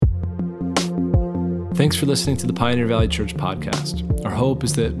Thanks for listening to the Pioneer Valley Church podcast. Our hope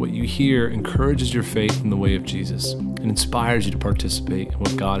is that what you hear encourages your faith in the way of Jesus and inspires you to participate in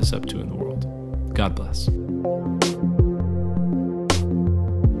what God is up to in the world. God bless.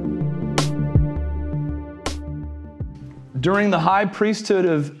 During the high priesthood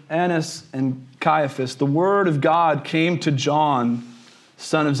of Annas and Caiaphas, the word of God came to John,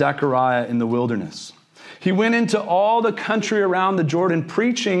 son of Zechariah, in the wilderness. He went into all the country around the Jordan,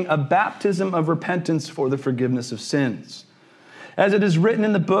 preaching a baptism of repentance for the forgiveness of sins. As it is written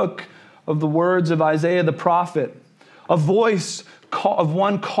in the book of the words of Isaiah the prophet, a voice of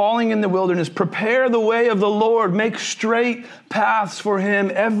one calling in the wilderness, prepare the way of the Lord, make straight paths for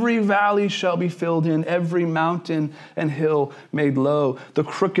him. Every valley shall be filled in, every mountain and hill made low. The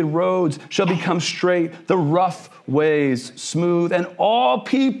crooked roads shall become straight, the rough ways smooth, and all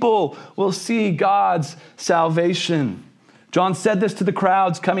people will see God's salvation. John said this to the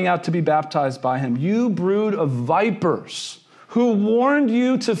crowds coming out to be baptized by him. You brood of vipers, who warned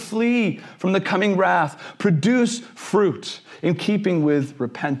you to flee from the coming wrath, produce fruit in keeping with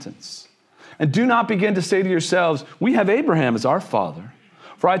repentance. And do not begin to say to yourselves, we have Abraham as our father.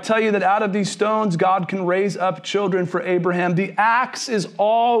 For I tell you that out of these stones God can raise up children for Abraham. The axe is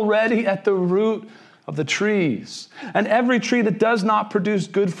already at the root of the trees, and every tree that does not produce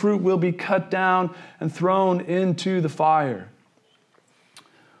good fruit will be cut down and thrown into the fire.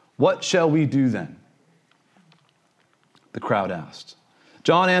 What shall we do then? The crowd asked.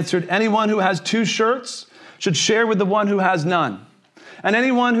 John answered, anyone who has 2 shirts should share with the one who has none. And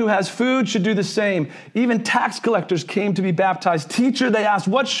anyone who has food should do the same. Even tax collectors came to be baptized. Teacher, they asked,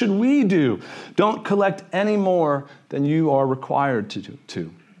 what should we do? Don't collect any more than you are required to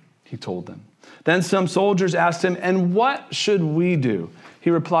do, he told them. Then some soldiers asked him, and what should we do?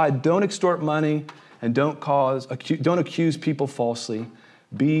 He replied, don't extort money and don't accuse people falsely.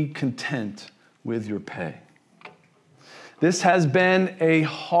 Be content with your pay. This has been a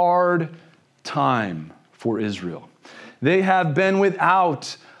hard time for Israel. They have been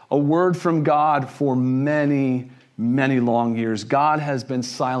without a word from God for many, many long years. God has been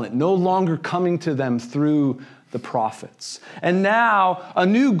silent, no longer coming to them through the prophets. And now a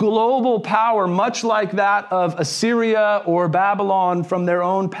new global power, much like that of Assyria or Babylon from their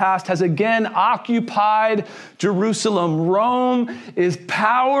own past, has again occupied Jerusalem. Rome is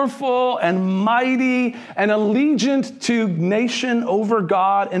powerful and mighty and allegiant to nation over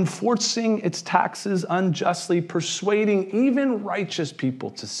God, enforcing its taxes unjustly, persuading even righteous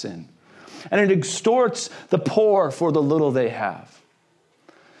people to sin. And it extorts the poor for the little they have.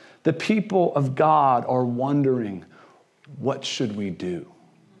 The people of God are wondering, what should we do?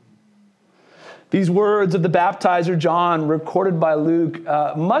 These words of the baptizer John, recorded by Luke,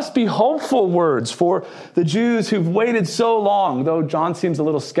 must be hopeful words for the Jews who've waited so long, though John seems a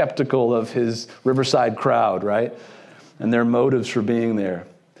little skeptical of his Riverside crowd, right? And their motives for being there.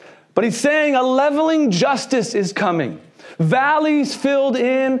 But he's saying a leveling justice is coming. Valleys filled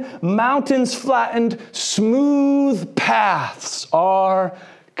in, mountains flattened, smooth paths are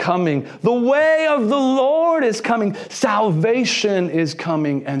coming. The way of the Lord is coming. Salvation is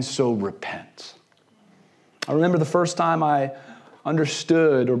coming, and so repent. I remember the first time I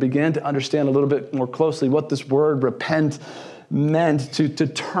understood or began to understand a little bit more closely what this word repent meant, to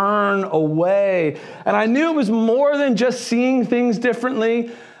turn away. And I knew it was more than just seeing things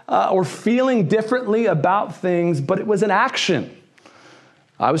differently or feeling differently about things, but it was an action.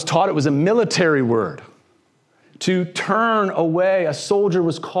 I was taught it was a military word. To turn away, a soldier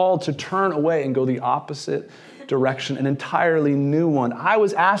was called to turn away and go the opposite direction, an entirely new one. I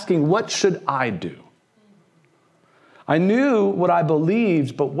was asking, what should I do? I knew what I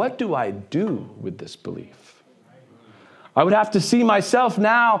believed, but what do I do with this belief? I would have to see myself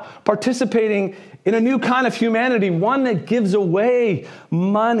now participating in a new kind of humanity, one that gives away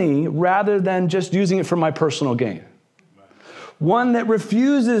money rather than just using it for my personal gain. One that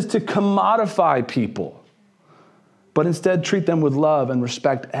refuses to commodify people, but instead treat them with love and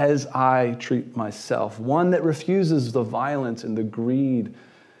respect as I treat myself. One that refuses the violence and the greed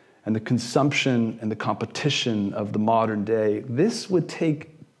and the consumption and the competition of the modern day. This would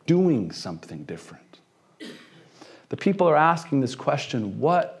take doing something different. The people are asking this question,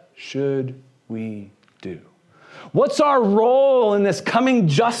 what should we do? What's our role in this coming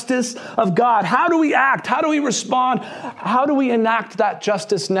justice of God? How do we act? How do we respond? How do we enact that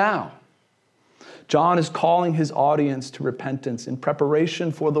justice now? John is calling his audience to repentance in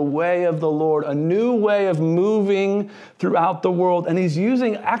preparation for the way of the Lord, a new way of moving throughout the world. And he's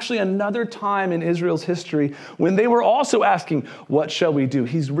using actually another time in Israel's history when they were also asking, what shall we do?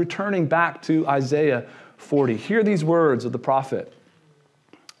 He's returning back to Isaiah 40. Hear these words of the prophet.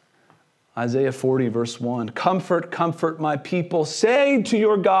 Isaiah 40, verse 1. Comfort, comfort my people. Say to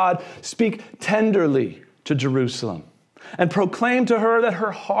your God, speak tenderly to Jerusalem, and proclaim to her that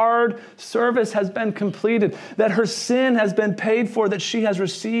her hard service has been completed, that her sin has been paid for, that she has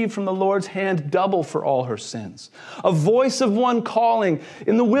received from the Lord's hand double for all her sins. A voice of one calling,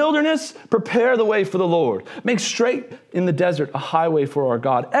 in the wilderness, prepare the way for the Lord. Make straight in the desert a highway for our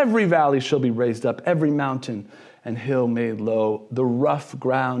God. Every valley shall be raised up, every mountain and hill made low. The rough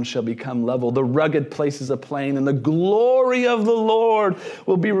ground shall become level, the rugged places a plain, and the glory of the Lord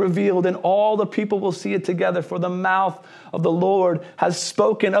will be revealed, and all the people will see it together, for the mouth of the Lord has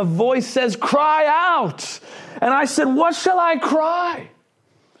spoken. A voice says, cry out. And I said, what shall I cry?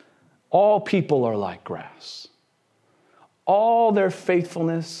 All people are like grass. All their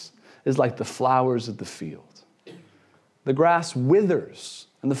faithfulness is like the flowers of the field. The grass withers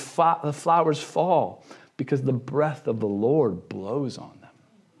and the flowers fall, because the breath of the Lord blows on them.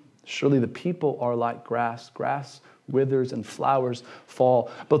 Surely the people are like grass. Grass withers and flowers fall,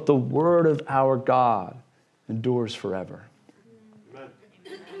 but the word of our God endures forever. Amen.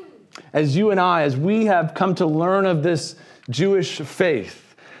 As you and I, as we have come to learn of this Jewish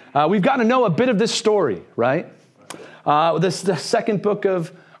faith, we've gotten to know a bit of this story, right? This is the second book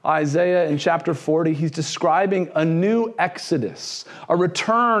of Isaiah in chapter 40, he's describing a new exodus, a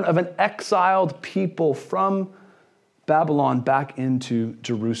return of an exiled people from Babylon back into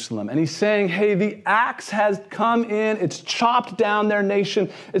Jerusalem. And he's saying, hey, the axe has come in, it's chopped down their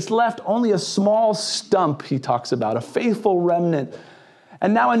nation, it's left only a small stump, he talks about, a faithful remnant.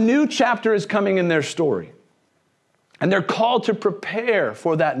 And now a new chapter is coming in their story. And they're called to prepare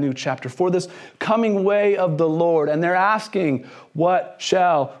for that new chapter, for this coming way of the Lord. And they're asking, what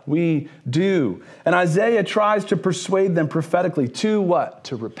shall we do? And Isaiah tries to persuade them prophetically to what?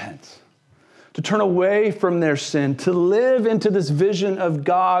 To repent. To turn away from their sin, to live into this vision of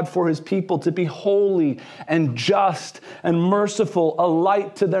God for his people, to be holy and just and merciful, a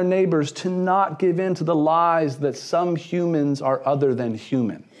light to their neighbors, to not give in to the lies that some humans are other than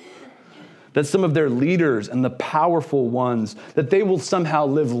human. That some of their leaders and the powerful ones, that they will somehow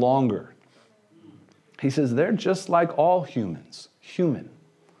live longer. He says they're just like all humans, human,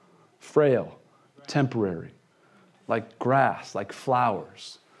 frail, temporary, like grass, like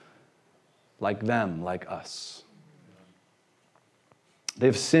flowers, like them, like us.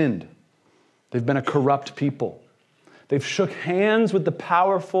 They've sinned. They've been a corrupt people. They've shook hands with the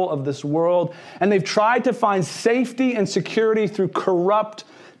powerful of this world, and they've tried to find safety and security through corrupt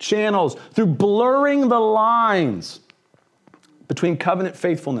channels, through blurring the lines between covenant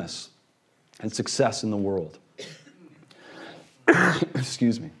faithfulness and success in the world.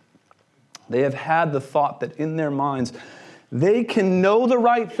 Excuse me. They have had the thought that in their minds, they can know the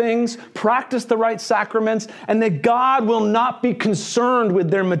right things, practice the right sacraments, and that God will not be concerned with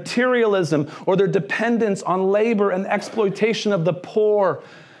their materialism or their dependence on labor and exploitation of the poor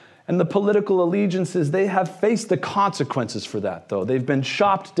and the political allegiances. They have faced the consequences for that, though. They've been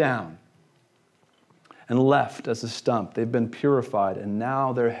chopped down and left as a stump. They've been purified, and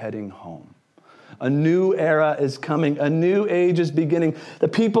now they're heading home. A new era is coming. A new age is beginning. The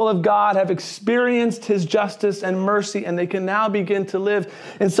people of God have experienced his justice and mercy, and they can now begin to live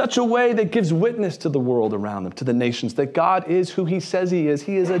in such a way that gives witness to the world around them, to the nations, that God is who he says he is.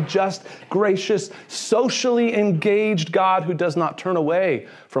 He is a just, gracious, socially engaged God who does not turn away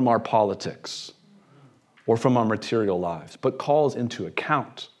from our politics or from our material lives, but calls into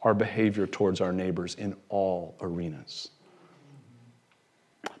account our behavior towards our neighbors in all arenas.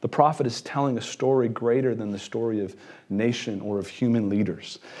 The prophet is telling a story greater than the story of nation or of human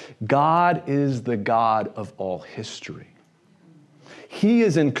leaders. God is the God of all history. He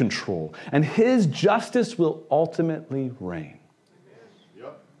is in control, and his justice will ultimately reign.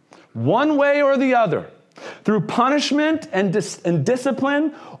 Yep. One way or the other, through punishment and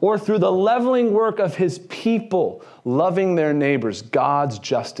discipline, or through the leveling work of his people, loving their neighbors, God's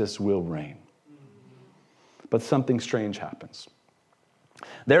justice will reign. But something strange happens.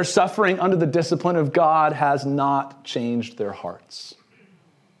 Their suffering under the discipline of God has not changed their hearts.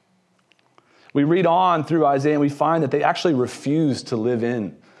 We read on through Isaiah and we find that they actually refuse to live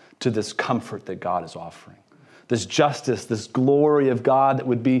in to this comfort that God is offering. This justice, this glory of God that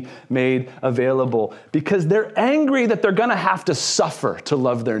would be made available, because they're angry that they're going to have to suffer to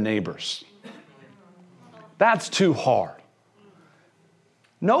love their neighbors. That's too hard.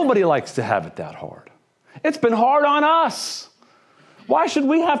 Nobody likes to have it that hard. It's been hard on us. Why should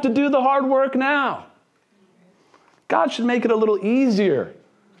we have to do the hard work now? God should make it a little easier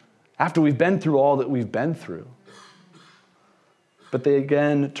after we've been through all that we've been through. but they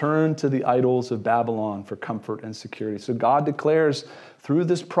again turn to the idols of Babylon for comfort and security. So God declares through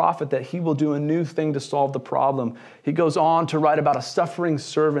this prophet that he will do a new thing to solve the problem. He goes on to write about a suffering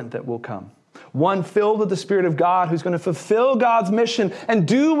servant that will come. One filled with the Spirit of God who's going to fulfill God's mission and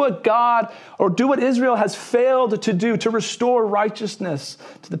do what Israel has failed to do, to restore righteousness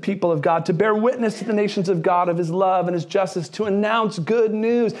to the people of God, to bear witness to the nations of God of his love and his justice, to announce good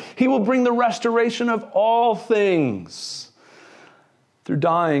news. He will bring the restoration of all things through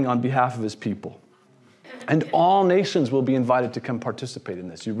dying on behalf of his people. And all nations will be invited to come participate in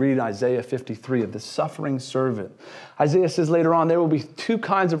this. You read Isaiah 53 of the suffering servant. Isaiah says later on, there will be two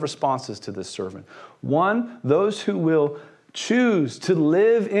kinds of responses to this servant. One, those who will choose to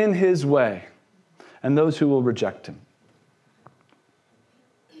live in his way, and those who will reject him.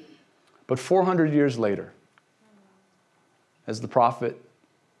 But 400 years later, as the prophet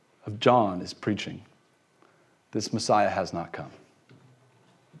of John is preaching, this Messiah has not come.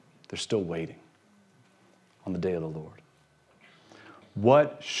 They're still waiting on the day of the Lord.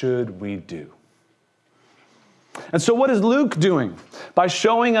 What should we do? And so what is Luke doing? By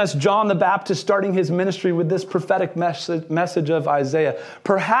showing us John the Baptist starting his ministry with this prophetic message of Isaiah.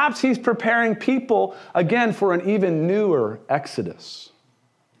 Perhaps he's preparing people again for an even newer Exodus.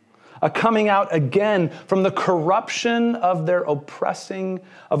 A coming out again from the corruption of oppressing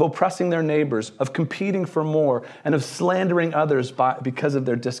their neighbors, of competing for more, and of slandering others because of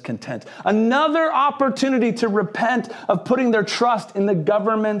their discontent. Another opportunity to repent of putting their trust in the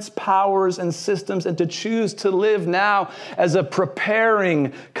government's powers and systems and to choose to live now as a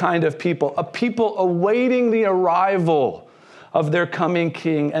preparing kind of people, a people awaiting the arrival of their coming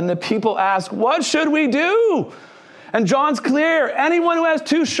king. And the people ask, what should we do? And John's clear. Anyone who has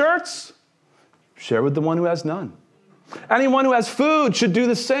 2 shirts, share with the one who has none. Anyone who has food should do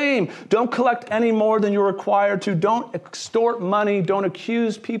the same. Don't collect any more than you're required to. Don't extort money. Don't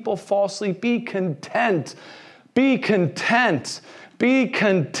accuse people falsely. Be content. Be content. Be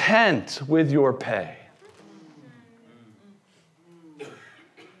content with your pay.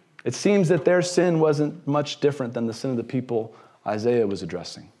 It seems that their sin wasn't much different than the sin of the people Isaiah was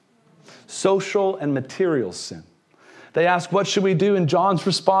addressing. Social and material sin. They ask, what should we do? And John's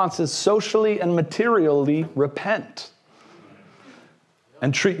response is socially and materially repent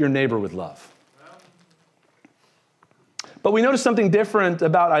and treat your neighbor with love. But we notice something different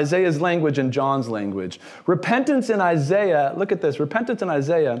about Isaiah's language and John's language. Repentance in Isaiah, look at this, repentance in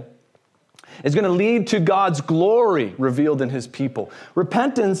Isaiah is going to lead to God's glory revealed in his people.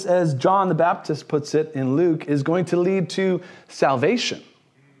 Repentance, as John the Baptist puts it in Luke, is going to lead to salvation.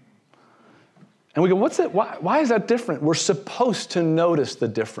 And we go, what's it? Why is that different? We're supposed to notice the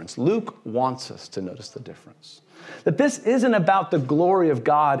difference. Luke wants us to notice the difference. That this isn't about the glory of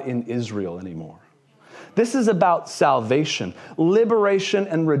God in Israel anymore. This is about salvation, liberation,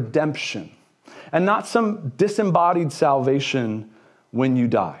 and redemption, and not some disembodied salvation when you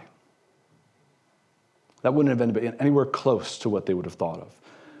die. That wouldn't have been anywhere close to what they would have thought of.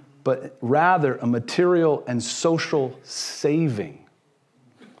 But rather a material and social saving.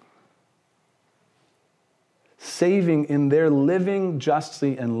 Saving in their living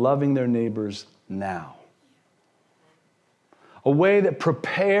justly and loving their neighbors now. A way that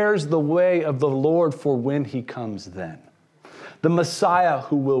prepares the way of the Lord for when he comes then. The Messiah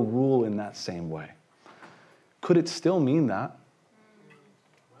who will rule in that same way. Could it still mean that?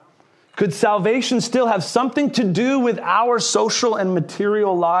 Could salvation still have something to do with our social and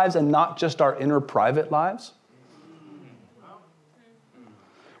material lives and not just our inner private lives?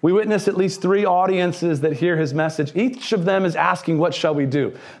 We witness at least 3 audiences that hear his message. Each of them is asking, what shall we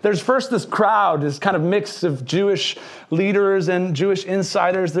do? There's first this crowd, this kind of mix of Jewish leaders and Jewish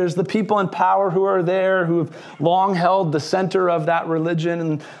insiders. There's the people in power who are there, who have long held the center of that religion,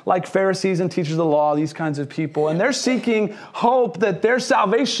 and like Pharisees and teachers of the law, these kinds of people. And they're seeking hope that their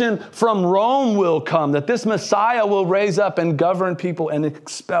salvation from Rome will come, that this Messiah will raise up and govern people and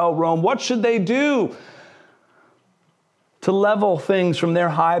expel Rome. What should they do to level things from their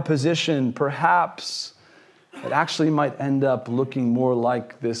high position? Perhaps it actually might end up looking more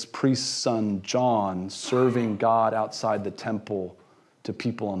like this priest's son, John, serving God outside the temple to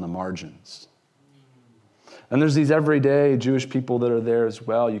people on the margins. And there's these everyday Jewish people that are there as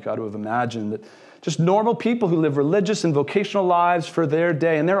well. You got to have imagined that just normal people who live religious and vocational lives for their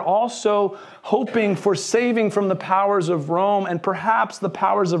day. And they're also hoping for saving from the powers of Rome and perhaps the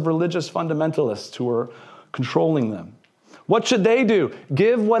powers of religious fundamentalists who are controlling them. What should they do?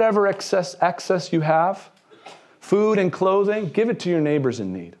 Give whatever excess you have, food and clothing, give it to your neighbors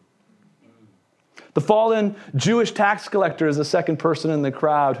in need. The fallen Jewish tax collector is the second person in the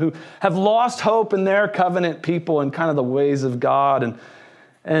crowd who have lost hope in their covenant people and kind of the ways of God.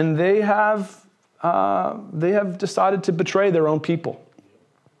 And they have decided to betray their own people.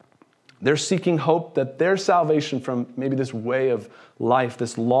 They're seeking hope that their salvation from maybe this way of life,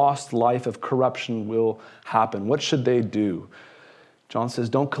 this lost life of corruption will happen. What should they do? John says,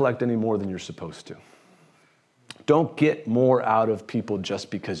 don't collect any more than you're supposed to. Don't get more out of people just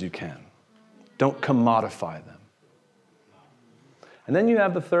because you can. Don't commodify them. And then you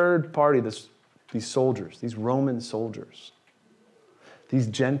have the third party, these soldiers, these Roman soldiers, these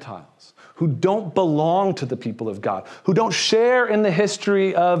Gentiles who don't belong to the people of God, who don't share in the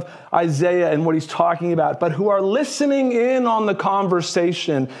history of Isaiah and what he's talking about, but who are listening in on the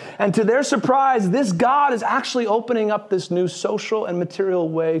conversation. And to their surprise, this God is actually opening up this new social and material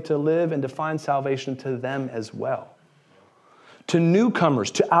way to live and to find salvation to them as well. To newcomers,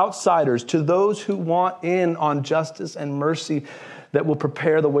 to outsiders, to those who want in on justice and mercy that will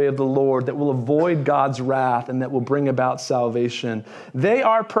prepare the way of the Lord, that will avoid God's wrath, and that will bring about salvation. They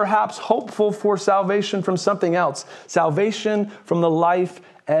are perhaps hopeful for salvation from something else. Salvation from the life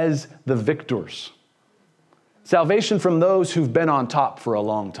as the victors. Salvation from those who've been on top for a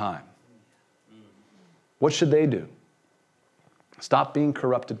long time. What should they do? Stop being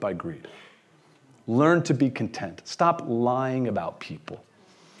corrupted by greed. Learn to be content. Stop lying about people.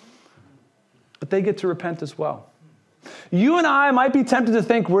 But they get to repent as well. You and I might be tempted to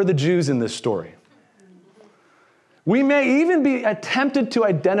think we're the Jews in this story. We may even be tempted to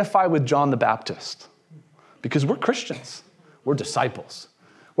identify with John the Baptist because we're Christians. We're disciples.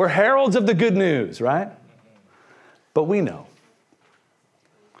 We're heralds of the good news, right? But we know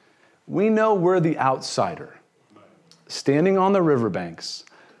we're the outsider standing on the riverbanks,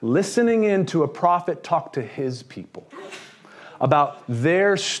 listening in to a prophet talk to his people about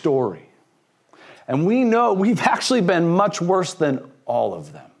their story. And we know we've actually been much worse than all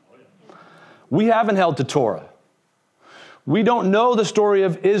of them. We haven't held to Torah. We don't know the story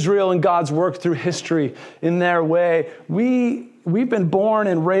of Israel and God's work through history in their way. We've been born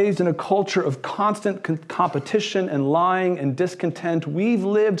and raised in a culture of constant competition and lying and discontent. We've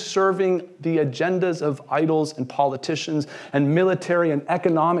lived serving the agendas of idols and politicians and military and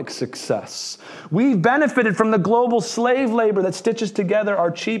economic success. We've benefited from the global slave labor that stitches together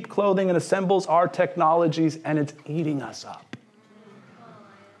our cheap clothing and assembles our technologies, and it's eating us up.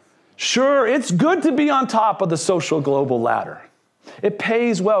 Sure, it's good to be on top of the social global ladder. It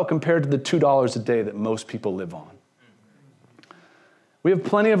pays well compared to the $2 a day that most people live on. We have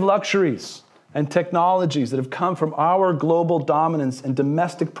plenty of luxuries and technologies that have come from our global dominance and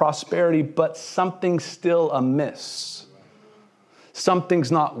domestic prosperity, but something's still amiss.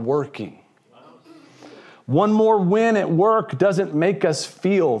 Something's not working. One more win at work doesn't make us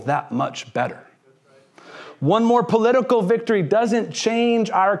feel that much better. One more political victory doesn't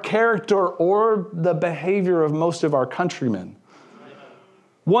change our character or the behavior of most of our countrymen.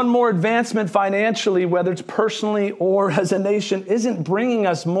 One more advancement financially, whether it's personally or as a nation, isn't bringing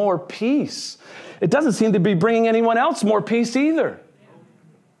us more peace. It doesn't seem to be bringing anyone else more peace either.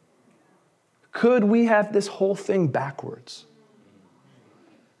 Could we have this whole thing backwards?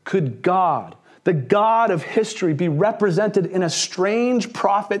 Could God, the God of history, be represented in a strange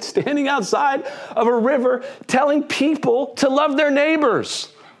prophet standing outside of a river telling people to love their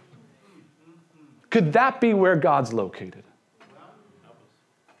neighbors? Could that be where God's located?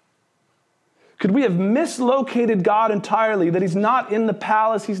 Could we have mislocated God entirely, that he's not in the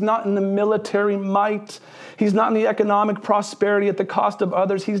palace, he's not in the military might, he's not in the economic prosperity at the cost of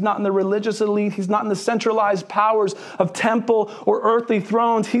others, he's not in the religious elite, he's not in the centralized powers of temple or earthly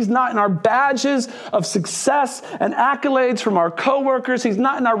thrones, he's not in our badges of success and accolades from our coworkers, he's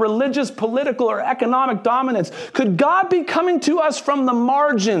not in our religious, political, or economic dominance. Could God be coming to us from the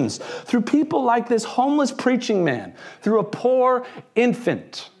margins through people like this homeless preaching man, through a poor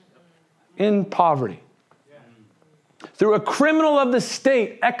infant in poverty, through a criminal of the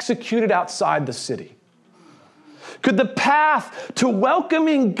state executed outside the city? Could the path to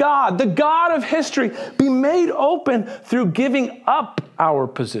welcoming God, the God of history, be made open through giving up our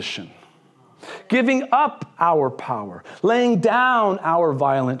position, giving up our power, laying down our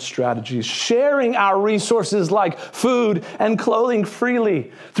violent strategies, sharing our resources like food and clothing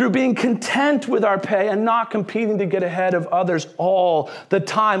freely, through being content with our pay and not competing to get ahead of others all the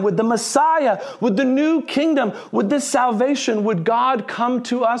time? With the Messiah, with the new kingdom, with this salvation, would God come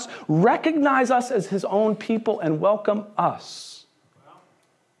to us, recognize us as his own people, and welcome us?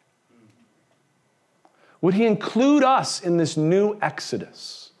 Would he include us in this new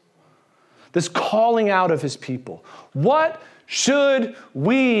exodus? This calling out of his people? What should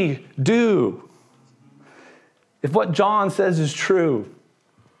we do? If what John says is true,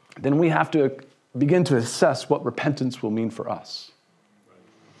 then we have to begin to assess what repentance will mean for us.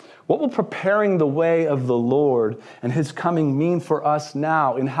 What will preparing the way of the Lord and his coming mean for us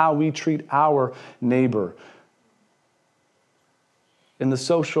now in how we treat our neighbor, in the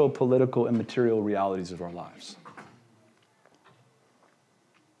social, political, and material realities of our lives?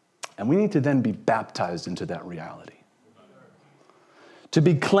 And we need to then be baptized into that reality. To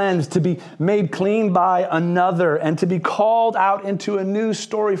be cleansed, to be made clean by another, and to be called out into a new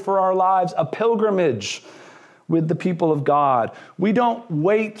story for our lives, a pilgrimage with the people of God. We don't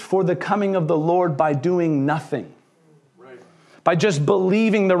wait for the coming of the Lord by doing nothing, by just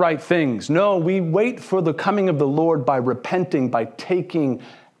believing the right things. No, we wait for the coming of the Lord by repenting, by taking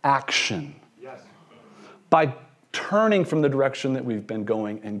action, by turning from the direction that we've been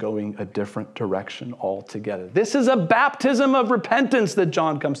going and going a different direction altogether. This is a baptism of repentance that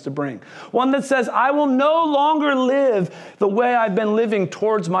John comes to bring. One that says, I will no longer live the way I've been living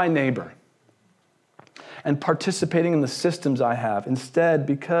towards my neighbor and participating in the systems I have. Instead,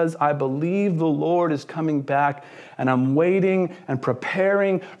 because I believe the Lord is coming back and I'm waiting and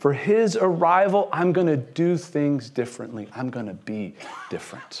preparing for his arrival, I'm going to do things differently. I'm going to be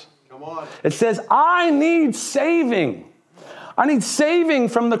different. It says, I need saving. I need saving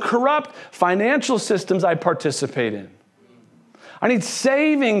from the corrupt financial systems I participate in. I need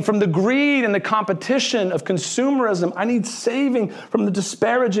saving from the greed and the competition of consumerism. I need saving from the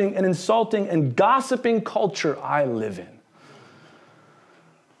disparaging and insulting and gossiping culture I live in.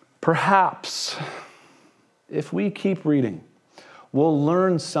 Perhaps, if we keep reading, we'll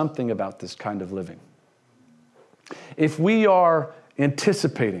learn something about this kind of living. If we are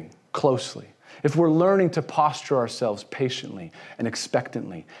anticipating closely, if we're learning to posture ourselves patiently and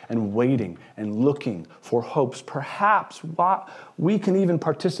expectantly and waiting and looking for hopes, perhaps we can even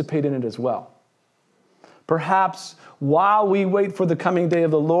participate in it as well. Perhaps while we wait for the coming day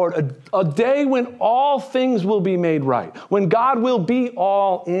of the Lord, a day when all things will be made right, when God will be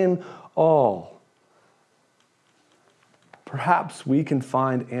all in all, perhaps we can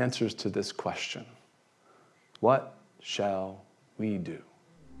find answers to this question. What shall we do?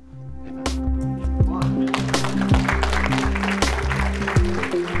 Amen.